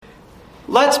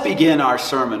Let's begin our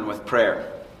sermon with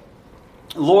prayer.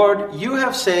 Lord, you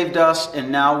have saved us,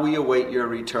 and now we await your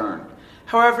return.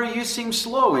 However, you seem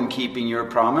slow in keeping your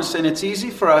promise, and it's easy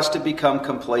for us to become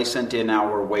complacent in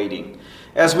our waiting.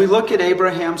 As we look at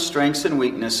Abraham's strengths and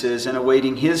weaknesses and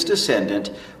awaiting his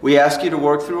descendant, we ask you to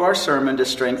work through our sermon to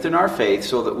strengthen our faith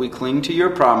so that we cling to your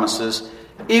promises,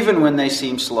 even when they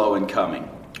seem slow in coming.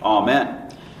 Amen.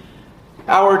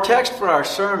 Our text for our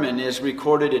sermon is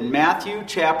recorded in Matthew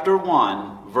chapter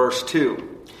 1, verse 2.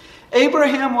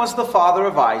 Abraham was the father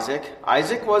of Isaac.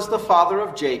 Isaac was the father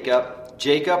of Jacob.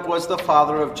 Jacob was the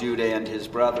father of Judah and his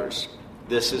brothers.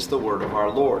 This is the word of our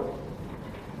Lord.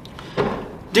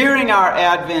 During our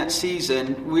Advent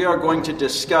season, we are going to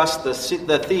discuss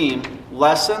the theme,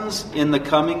 Lessons in the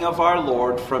Coming of Our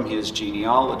Lord from His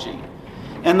Genealogy.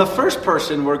 And the first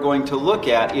person we're going to look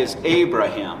at is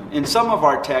Abraham. In some of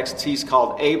our texts, he's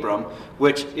called Abram,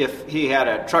 which if he had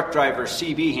a truck driver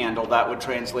CB handle, that would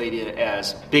translate it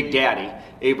as Big Daddy.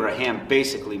 Abraham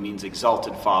basically means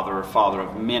exalted father or father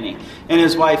of many. And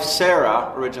his wife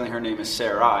Sarah, originally her name is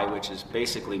Sarai, which is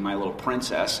basically my little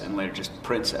princess, and later just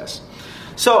princess.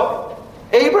 So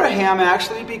Abraham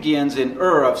actually begins in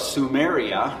Ur of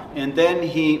Sumeria, and then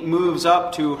he moves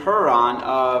up to Haran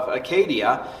of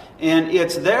Arcadia. And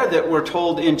it's there that we're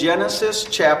told in Genesis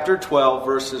chapter 12,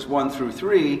 verses 1 through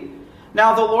 3,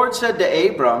 Now the Lord said to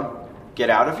Abram,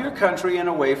 Get out of your country and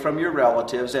away from your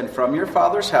relatives and from your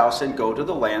father's house and go to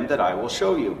the land that I will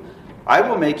show you. I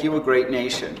will make you a great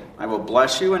nation. I will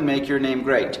bless you and make your name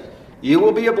great. You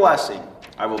will be a blessing.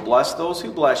 I will bless those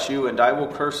who bless you, and I will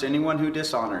curse anyone who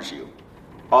dishonors you.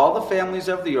 All the families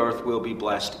of the earth will be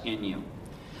blessed in you.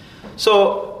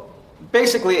 So,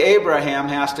 basically, Abraham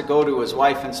has to go to his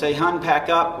wife and say, Hun, pack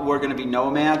up. We're going to be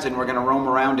nomads and we're going to roam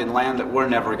around in land that we're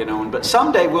never going to own. But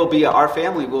someday our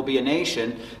family will be a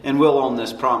nation and we'll own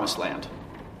this promised land.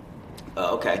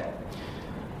 Okay.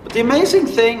 But the amazing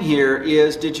thing here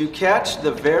is, did you catch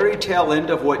the very tail end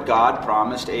of what God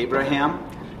promised Abraham?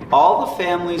 All the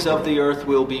families of the earth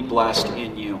will be blessed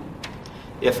in you.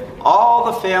 If all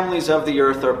the families of the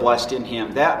earth are blessed in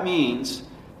him, that means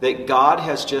that God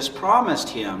has just promised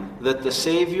him that the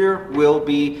Savior will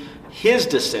be his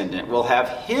descendant, will have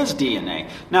his DNA.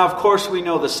 Now, of course, we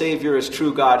know the Savior is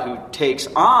true God who takes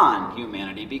on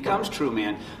humanity, becomes true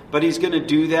man, but he's going to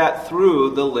do that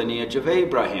through the lineage of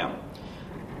Abraham.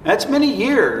 That's many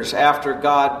years after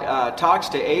God talks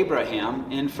to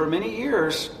Abraham, and for many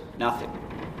years, nothing.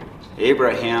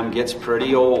 Abraham gets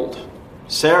pretty old.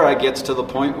 Sarah gets to the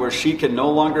point where she can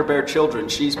no longer bear children.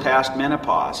 She's past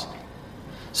menopause.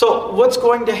 So what's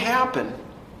going to happen?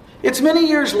 It's many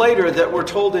years later that we're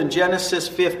told in Genesis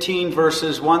 15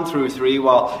 verses 1 through 3,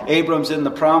 while Abram's in the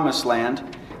promised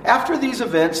land, After these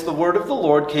events, the word of the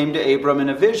Lord came to Abram in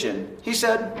a vision. He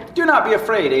said, Do not be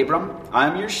afraid, Abram. I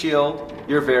am your shield,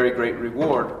 your very great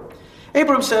reward.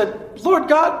 Abram said, Lord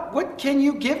God, what can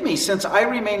you give me, since I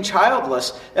remain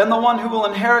childless, and the one who will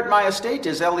inherit my estate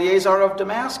is Eliezer of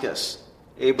Damascus?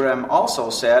 Abram also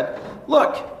said,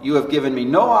 Look, you have given me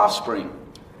no offspring,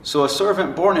 so a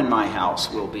servant born in my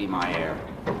house will be my heir.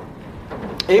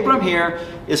 Abram here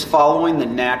is following the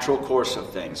natural course of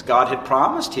things. God had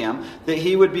promised him that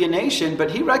he would be a nation,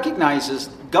 but he recognizes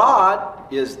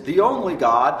God is the only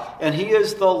God, and he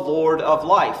is the Lord of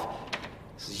life.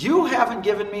 You haven't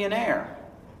given me an heir.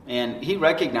 And he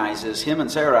recognizes him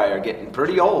and Sarai are getting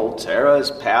pretty old. Sarah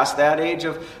is past that age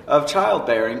of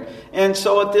childbearing. And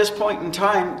so at this point in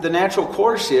time, the natural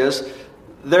course is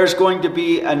there's going to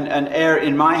be an heir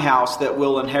in my house that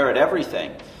will inherit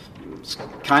everything. It's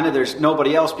kind of there's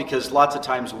nobody else, because lots of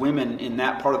times women in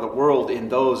that part of the world in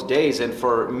those days and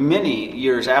for many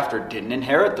years after didn't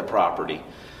inherit the property.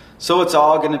 So it's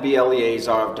all going to be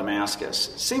Eliezer of Damascus.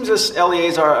 It seems this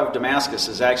Eliezer of Damascus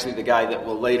is actually the guy that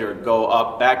will later go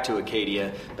up back to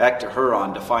Arcadia, back to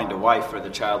Haran, to find a wife for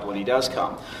the child when he does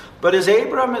come. But as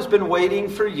Abram has been waiting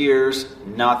for years,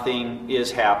 nothing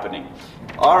is happening.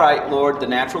 All right, Lord, the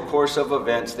natural course of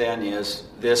events then is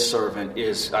this servant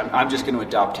is, I'm just going to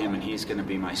adopt him and he's going to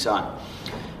be my son.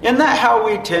 Isn't that how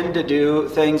we tend to do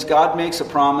things? God makes a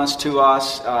promise to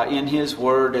us in his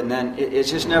word, and then it's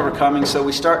just never coming. So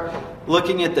we start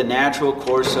looking at the natural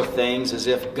course of things as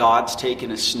if God's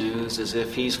taken a snooze, as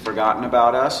if he's forgotten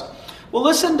about us. Well,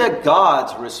 listen to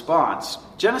God's response.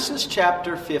 Genesis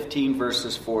chapter 15,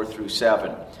 verses 4 through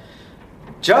 7.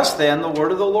 Just then the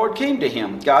word of the Lord came to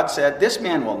him. God said, This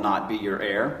man will not be your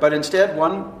heir, but instead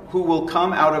one who will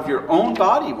come out of your own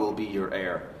body will be your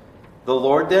heir. The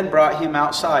Lord then brought him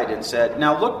outside and said,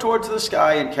 Now look towards the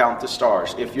sky and count the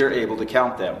stars, if you're able to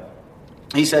count them.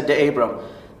 He said to Abram,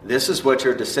 This is what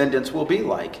your descendants will be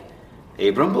like.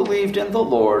 Abram believed in the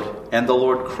Lord, and the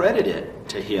Lord credited it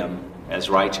to him as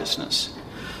righteousness.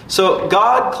 So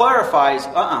God clarifies,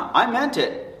 I meant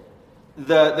it.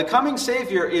 The coming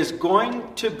Savior is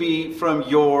going to be from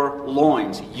your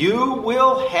loins. You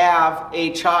will have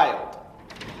a child.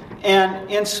 And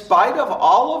in spite of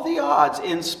all of the odds,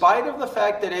 in spite of the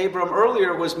fact that Abram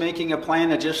earlier was making a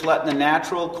plan of just letting the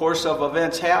natural course of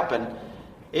events happen,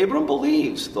 Abram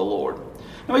believes the Lord.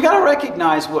 And we got to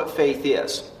recognize what faith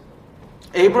is.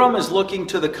 Abram is looking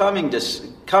to the coming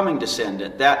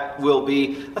descendant. That will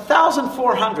be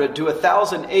 1,400 to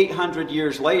 1,800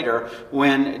 years later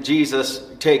when Jesus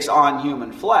takes on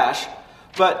human flesh.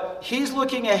 But he's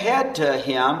looking ahead to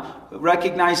him,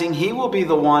 recognizing he will be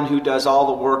the one who does all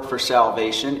the work for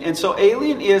salvation. And so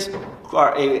Abram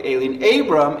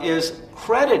is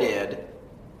credited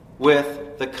with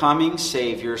the coming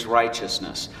Savior's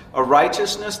righteousness. A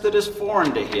righteousness that is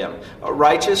foreign to him. A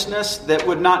righteousness that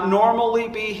would not normally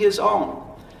be his own.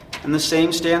 And the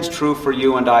same stands true for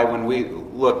you and I when we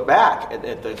look back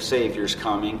at the Savior's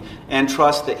coming and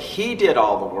trust that he did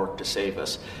all the work to save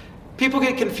us. People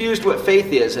get confused what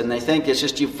faith is, and they think it's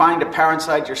just you find a power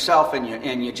inside yourself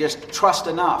and you just trust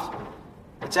enough.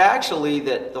 It's actually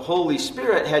that the Holy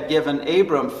Spirit had given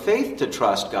Abram faith to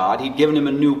trust God. He'd given him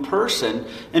a new person.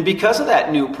 And because of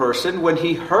that new person, when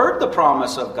he heard the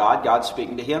promise of God, God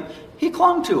speaking to him, he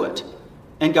clung to it.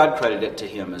 And God credited it to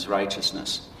him as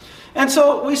righteousness. And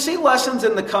so we see lessons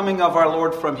in the coming of our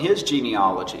Lord from his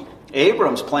genealogy.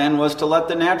 Abram's plan was to let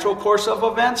the natural course of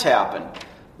events happen.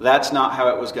 That's not how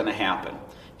it was going to happen.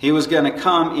 He was going to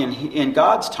come in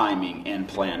God's timing and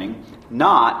planning,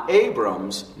 not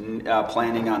Abram's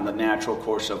planning on the natural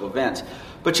course of events.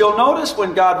 But you'll notice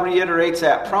when God reiterates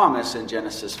that promise in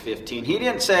Genesis 15, he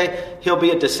didn't say he'll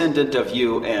be a descendant of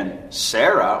you and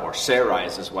Sarah, or Sarai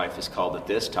as his wife is called at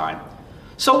this time.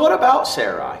 So what about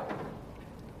Sarai?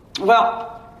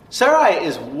 Well, Sarai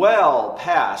is well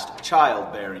past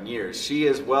childbearing years. She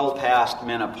is well past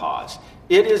menopause.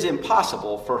 It is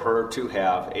impossible for her to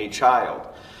have a child.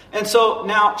 And so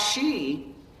now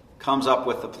she comes up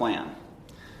with the plan.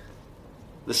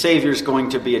 The Savior is going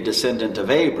to be a descendant of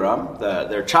Abram.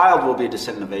 Their child will be a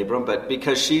descendant of Abram, but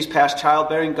because she's past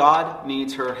childbearing, God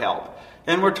needs her help.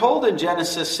 And we're told in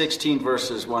Genesis 16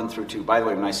 verses 1 through 2. By the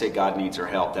way, when I say God needs her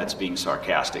help, that's being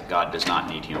sarcastic. God does not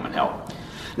need human help.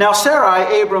 Now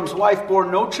Sarai, Abram's wife, bore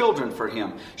no children for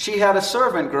him. She had a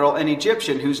servant girl, an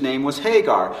Egyptian, whose name was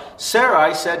Hagar.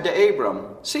 Sarai said to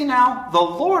Abram, "See now, the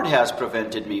Lord has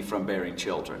prevented me from bearing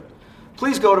children.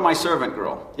 Please go to my servant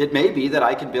girl. It may be that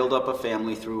I can build up a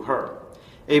family through her."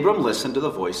 Abram listened to the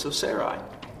voice of Sarai.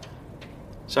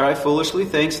 Sarai foolishly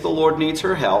thinks the Lord needs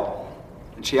her help,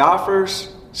 and she offers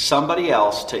somebody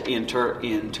else to enter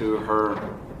into her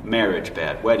marriage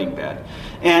bed, wedding bed.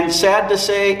 And sad to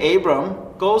say, Abram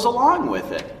goes along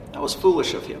with it. That was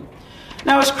foolish of him.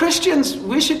 Now, as Christians,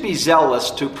 we should be zealous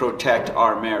to protect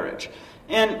our marriage.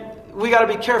 And we got to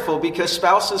be careful because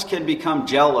spouses can become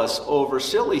jealous over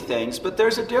silly things, but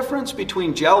there's a difference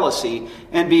between jealousy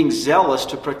and being zealous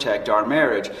to protect our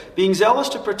marriage. Being zealous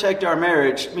to protect our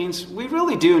marriage means we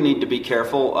really do need to be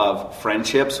careful of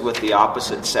friendships with the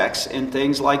opposite sex and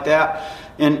things like that.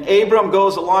 And Abram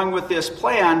goes along with this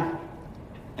plan,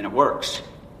 and it works.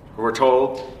 We're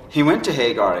told he went to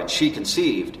Hagar and she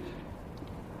conceived.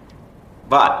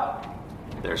 But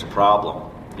there's a problem.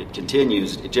 It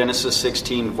continues. Genesis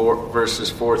 16, verses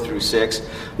 4 through 6.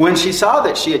 When she saw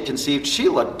that she had conceived, she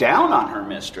looked down on her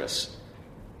mistress.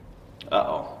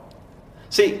 Uh-oh.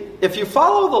 See, if you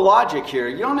follow the logic here,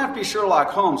 you don't have to be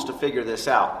Sherlock Holmes to figure this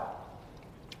out.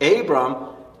 Abram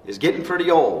is getting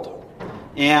pretty old.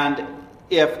 And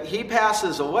if he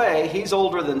passes away, he's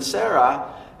older than Sarah.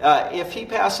 If he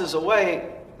passes away,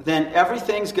 then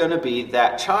everything's going to be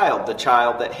that child, the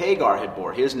child that Hagar had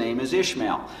bore. His name is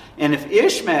Ishmael. And if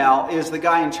Ishmael is the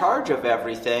guy in charge of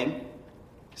everything,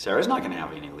 Sarah's not going to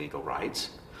have any legal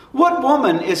rights. What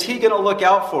woman is he going to look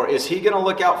out for? Is he going to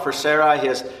look out for Sarah,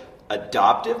 his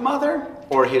adoptive mother,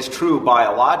 or his true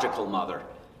biological mother?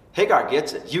 Hagar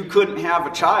gets it. You couldn't have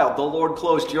a child. The Lord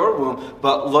closed your womb,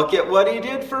 but look at what he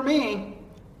did for me.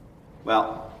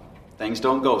 Well, things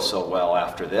don't go so well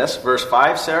after this. Verse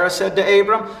 5, Sarah said to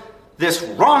Abram, "This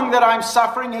wrong that I'm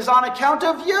suffering is on account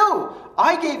of you.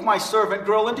 I gave my servant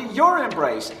girl into your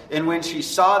embrace, and when she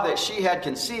saw that she had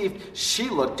conceived, she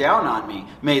looked down on me.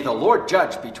 May the Lord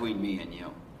judge between me and you."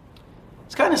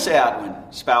 It's kind of sad when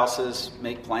spouses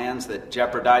make plans that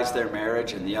jeopardize their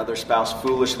marriage and the other spouse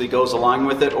foolishly goes along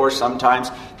with it, or sometimes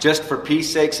just for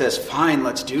peace sake says, "Fine,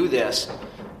 let's do this."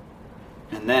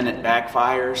 And then it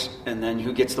backfires, and then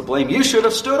who gets the blame? You should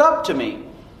have stood up to me.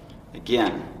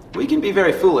 Again, we can be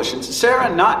very foolish. And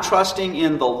Sarah, not trusting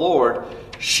in the Lord,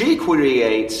 she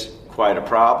creates quite a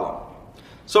problem.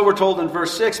 So we're told in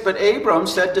verse 6, but Abram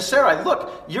said to Sarai,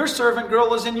 look, your servant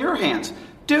girl is in your hands.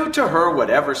 Do to her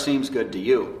whatever seems good to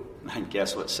you. And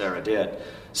guess what Sarah did?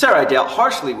 Sarai dealt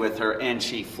harshly with her, and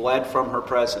she fled from her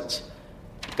presence.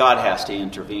 God has to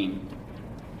intervene.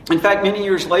 In fact, many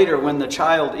years later, when the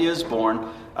child is born,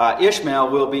 Ishmael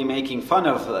will be making fun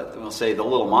of, we'll say, the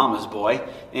little mama's boy.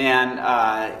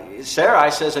 And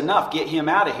Sarai says, enough, get him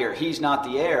out of here. He's not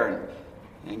the heir.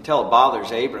 And you can tell it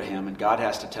bothers Abraham, and God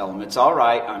has to tell him, it's all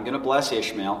right, I'm going to bless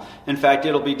Ishmael. In fact,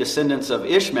 it'll be descendants of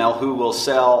Ishmael who will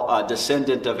sell a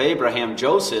descendant of Abraham,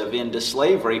 Joseph, into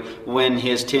slavery when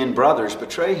his 10 brothers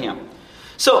betray him.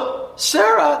 So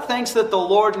Sarah thinks that the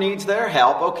Lord needs their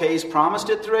help. Okay, he's promised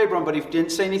it through Abram, but he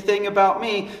didn't say anything about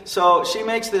me. So she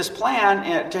makes this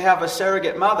plan to have a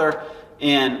surrogate mother.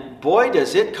 And boy,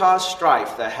 does it cause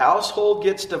strife. The household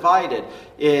gets divided.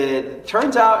 It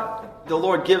turns out the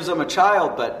Lord gives them a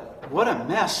child, but what a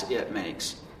mess it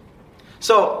makes.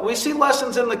 So we see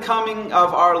lessons in the coming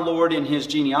of our Lord in his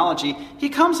genealogy. He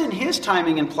comes in his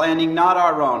timing and planning, not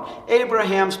our own.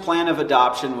 Abraham's plan of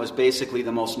adoption was basically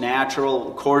the most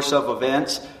natural course of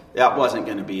events. That wasn't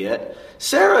going to be it.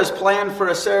 Sarah's plan for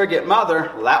a surrogate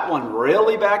mother, that one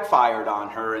really backfired on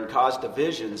her and caused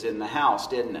divisions in the house,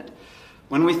 didn't it?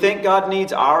 When we think God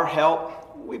needs our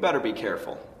help, we better be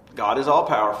careful. God is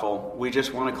all-powerful. We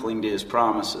just want to cling to his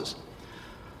promises.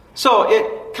 So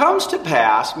it comes to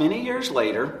pass many years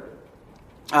later,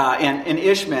 and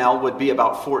Ishmael would be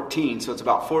about 14, so it's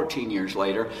about 14 years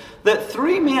later, that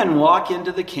 3 men walk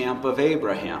into the camp of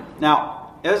Abraham.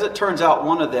 Now, as it turns out,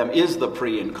 one of them is the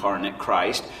pre-incarnate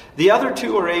Christ. The other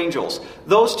 2 are angels.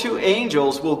 Those 2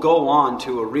 angels will go on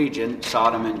to a region,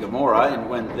 Sodom and Gomorrah, and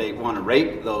when they want to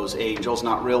rape those angels,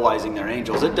 not realizing they're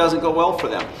angels, it doesn't go well for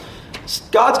them.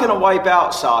 God's going to wipe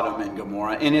out Sodom and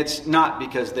Gomorrah, and it's not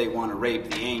because they want to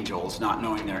rape the angels, not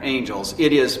knowing they're angels.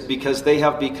 It is because they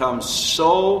have become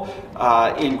so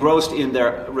engrossed in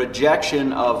their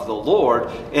rejection of the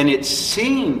Lord, and it's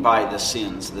seen by the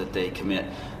sins that they commit.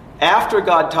 After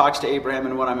God talks to Abraham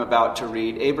in what I'm about to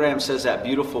read, Abraham says that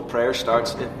beautiful prayer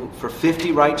starts, for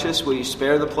 50 righteous, will you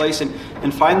spare the place?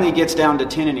 And finally he gets down to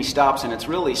 10 and he stops, and it's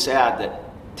really sad that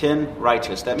 10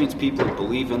 righteous, that means people who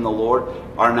believe in the Lord,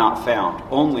 are not found.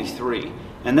 Only 3.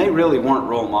 And they really weren't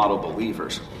role model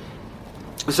believers.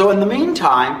 So in the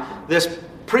meantime, this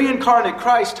pre-incarnate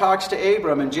Christ talks to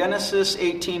Abram in Genesis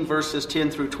 18 verses 10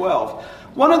 through 12.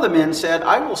 One of the men said,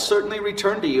 I will certainly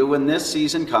return to you when this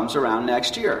season comes around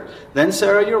next year. Then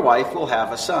Sarah, your wife, will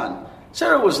have a son.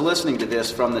 Sarah was listening to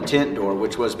this from the tent door,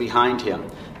 which was behind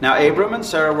him. Now Abram and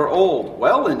Sarah were old,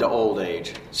 well into old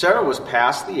age. Sarah was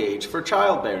past the age for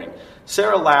childbearing.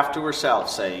 Sarah laughed to herself,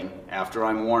 saying, after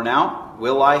I'm worn out,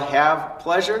 will I have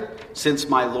pleasure, since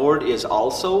my Lord is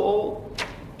also old?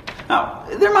 Now,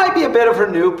 there might be a bit of her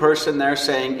new person there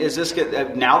saying, is this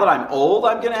now that I'm old,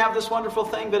 I'm going to have this wonderful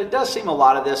thing? But it does seem a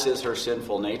lot of this is her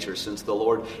sinful nature, since the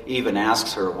Lord even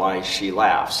asks her why she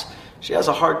laughs. She has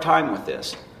a hard time with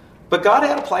this. But God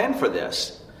had a plan for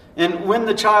this. And when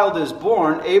the child is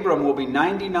born, Abram will be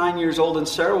 99 years old and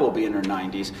Sarah will be in her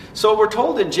 90s. So we're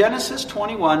told in Genesis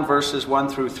 21, verses 1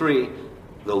 through 3,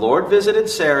 the Lord visited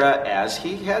Sarah as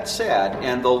he had said,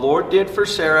 and the Lord did for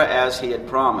Sarah as he had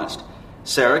promised.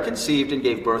 Sarah conceived and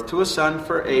gave birth to a son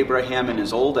for Abraham in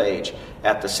his old age,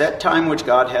 at the set time which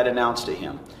God had announced to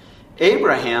him.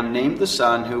 Abraham named the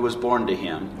son who was born to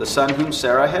him, the son whom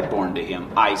Sarah had borne to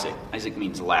him, Isaac. Isaac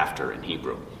means laughter in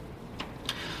Hebrew.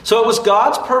 So it was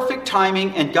God's perfect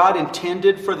timing, and God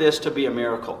intended for this to be a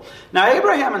miracle. Now,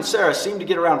 Abraham and Sarah seem to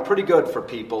get around pretty good for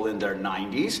people in their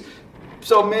 90s.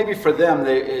 So maybe for them,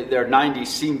 their 90s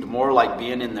seemed more like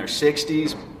being in their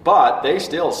 60s, but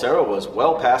Sarah was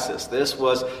well past this. This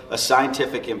was a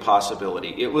scientific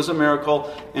impossibility. It was a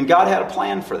miracle, and God had a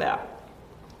plan for that.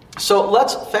 So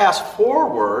let's fast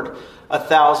forward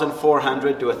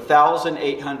 1,400 to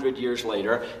 1,800 years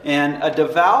later, and a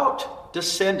devout to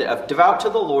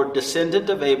the Lord, descendant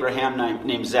of Abraham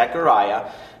named Zechariah,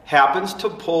 happens to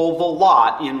pull the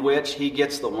lot in which he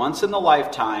gets the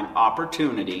once-in-a-lifetime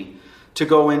opportunity to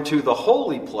go into the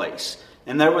holy place.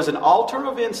 And there was an altar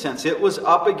of incense. It was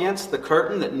up against the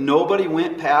curtain that nobody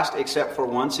went past except for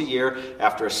once a year.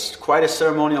 After quite a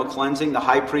ceremonial cleansing, the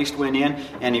high priest went in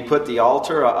and he put the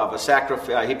altar of a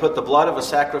sacrifice. He put the blood of a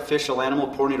sacrificial animal,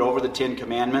 pouring it over the 10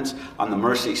 Commandments on the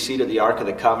mercy seat of the Ark of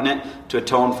the Covenant to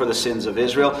atone for the sins of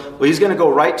Israel. Well, he's going to go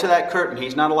right to that curtain.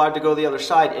 He's not allowed to go the other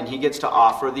side, and he gets to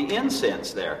offer the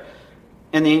incense there.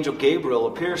 And the angel Gabriel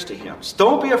appears to him. So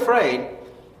don't be afraid.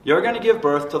 You're going to give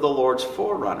birth to the Lord's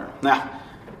forerunner. Now,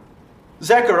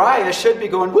 Zechariah should be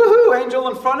going, woohoo, angel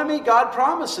in front of me, God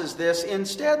promises this.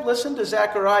 Instead, listen to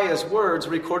Zechariah's words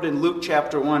recorded in Luke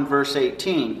chapter 1, verse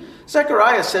 18.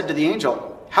 Zechariah said to the angel,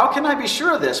 how can I be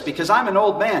sure of this? Because I'm an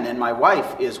old man and my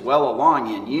wife is well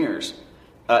along in years.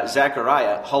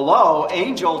 Zechariah, hello,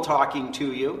 angel talking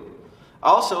to you.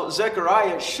 Also,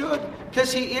 Zechariah should,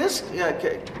 because he is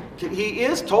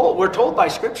told, we're told by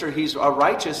Scripture he's a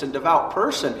righteous and devout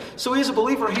person. So he's a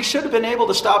believer. He should have been able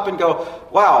to stop and go,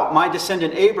 wow, my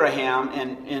descendant Abraham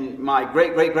and my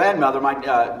great-great-grandmother,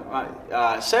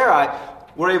 Sarai,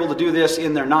 were able to do this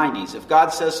in their 90s. If God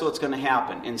says so, it's going to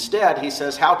happen. Instead, he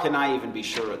says, how can I even be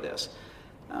sure of this?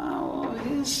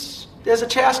 As a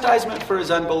chastisement for his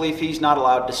unbelief, he's not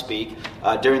allowed to speak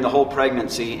during the whole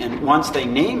pregnancy. And once they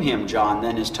name him John,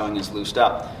 then his tongue is loosed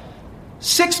up.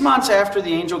 6 months after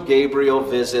the angel Gabriel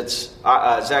visits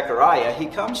Zechariah, he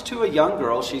comes to a young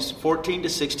girl. She's 14 to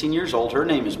 16 years old. Her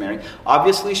name is Mary.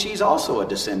 Obviously, she's also a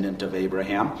descendant of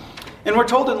Abraham. And we're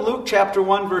told in Luke chapter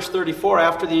 1, verse 34,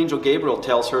 after the angel Gabriel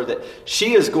tells her that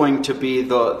she is going to be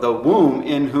the womb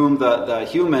in whom the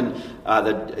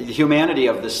humanity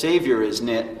of the Savior is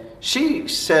knit, she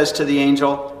says to the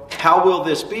angel, how will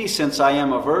this be since I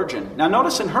am a virgin? Now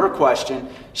notice in her question,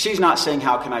 she's not saying,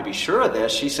 how can I be sure of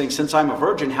this? She's saying, since I'm a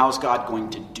virgin, how's God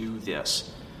going to do this?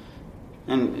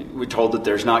 And we're told that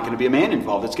there's not going to be a man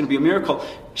involved. It's going to be a miracle.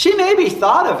 She maybe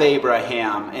thought of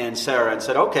Abraham and Sarah and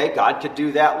said, okay, God could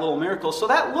do that little miracle. So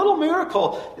that little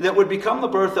miracle that would become the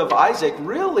birth of Isaac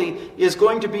really is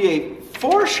going to be a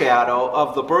foreshadow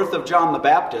of the birth of John the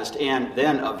Baptist, and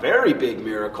then a very big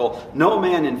miracle, no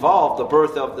man involved, the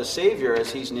birth of the Savior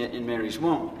as he's knit in Mary's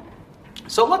womb.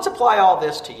 So let's apply all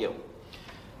this to you.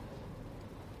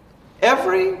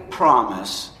 Every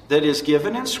promise that is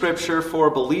given in Scripture for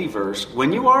believers,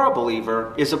 when you are a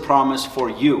believer, is a promise for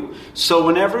you. So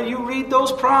whenever you read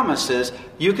those promises,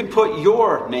 you can put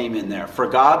your name in there. For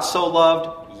God so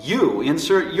loved you,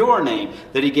 insert your name,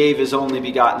 that he gave his only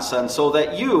begotten Son, so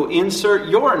that you, insert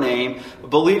your name,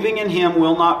 believing in him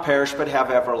will not perish but have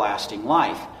everlasting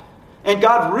life. And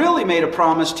God really made a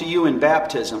promise to you in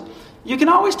baptism. You can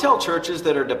always tell churches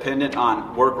that are dependent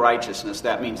on work righteousness.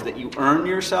 That means that you earn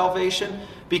your salvation,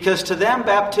 because to them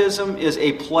baptism is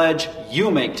a pledge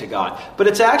you make to God. But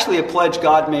it's actually a pledge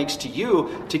God makes to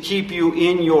you to keep you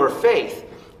in your faith.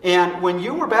 And when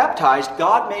you were baptized,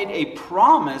 God made a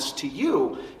promise to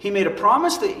you. He made a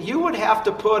promise that you would have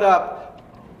to put up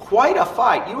quite a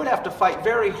fight. You would have to fight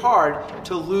very hard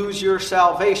to lose your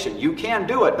salvation. You can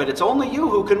do it, but it's only you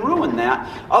who can ruin that.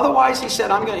 Otherwise, he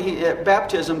said, at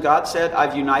baptism, God said,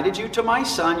 I've united you to my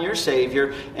Son, your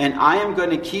Savior, and I am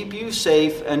going to keep you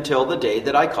safe until the day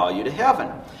that I call you to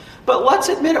heaven. But let's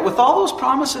admit it, with all those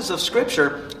promises of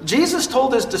Scripture, Jesus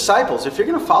told his disciples, if you're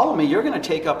going to follow me, you're going to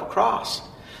take up a cross.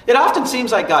 It often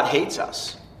seems like God hates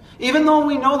us. Even though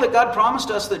we know that God promised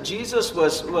us that Jesus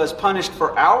was punished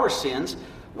for our sins,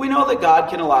 we know that God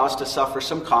can allow us to suffer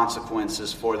some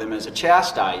consequences for them as a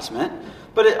chastisement.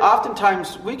 But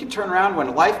oftentimes we can turn around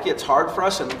when life gets hard for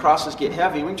us and the crosses get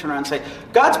heavy. We can turn around and say,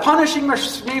 God's punishing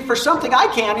me for something I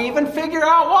can't even figure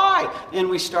out why. And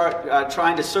we start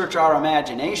trying to search our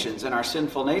imaginations, and our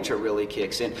sinful nature really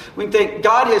kicks in. We can think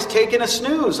God has taken a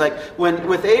snooze, like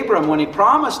with Abram when he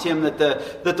promised him that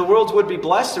the worlds would be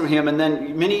blessed through him, and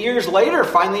then many years later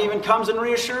finally even comes and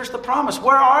reassures the promise.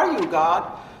 Where are you,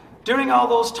 God? During all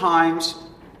those times,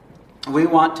 we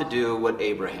want to do what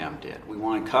Abraham did. We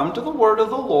want to come to the word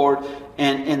of the Lord,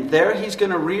 and there he's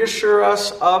going to reassure us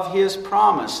of his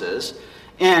promises.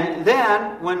 And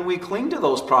then, when we cling to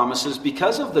those promises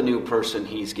because of the new person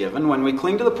he's given, when we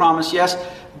cling to the promise, yes,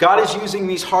 God is using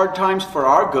these hard times for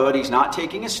our good. He's not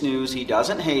taking a snooze. He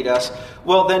doesn't hate us.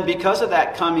 Well, then because of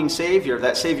that coming Savior,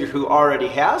 that Savior who already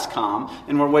has come,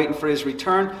 and we're waiting for his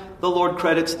return, the Lord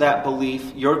credits that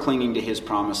belief, your clinging to his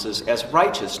promises, as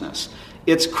righteousness.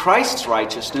 It's Christ's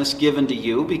righteousness given to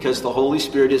you because the Holy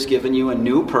Spirit has given you a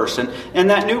new person,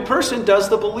 and that new person does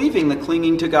the believing, the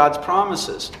clinging to God's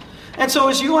promises. And so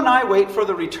as you and I wait for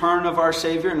the return of our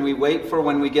Savior, and we wait for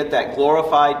when we get that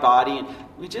glorified body, and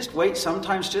we just wait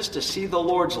sometimes just to see the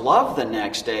Lord's love the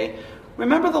next day,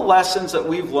 remember the lessons that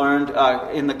we've learned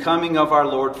in the coming of our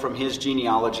Lord from his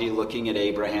genealogy, looking at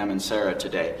Abraham and Sarah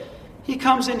today. He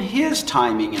comes in his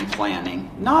timing and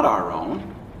planning, not our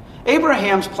own.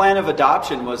 Abraham's plan of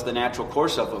adoption was the natural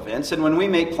course of events, and when we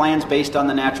make plans based on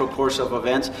the natural course of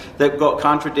events that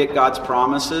contradict God's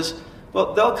promises,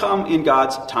 well, they'll come in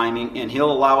God's timing, and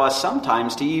he'll allow us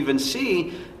sometimes to even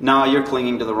see, no, you're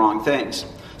clinging to the wrong things.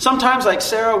 Sometimes, like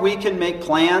Sarah, we can make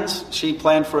plans. She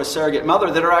planned for a surrogate mother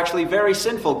that are actually very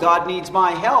sinful. God needs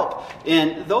my help.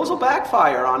 And those will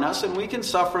backfire on us, and we can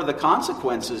suffer the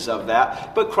consequences of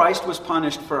that. But Christ was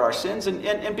punished for our sins,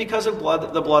 and because of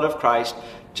the blood of Christ,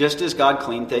 just as God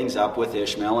cleaned things up with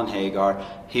Ishmael and Hagar,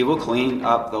 he will clean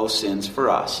up those sins for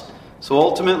us. So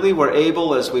ultimately, we're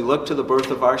able, as we look to the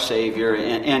birth of our Savior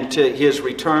and to his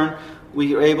return,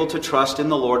 we are able to trust in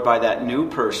the Lord by that new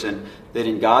person, that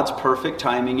in God's perfect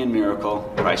timing and miracle,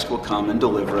 Christ will come and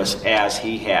deliver us as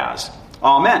he has.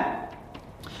 Amen.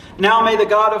 Now may the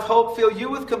God of hope fill you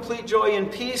with complete joy and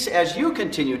peace as you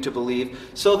continue to believe,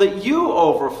 so that you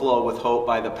overflow with hope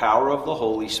by the power of the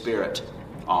Holy Spirit.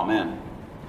 Amen.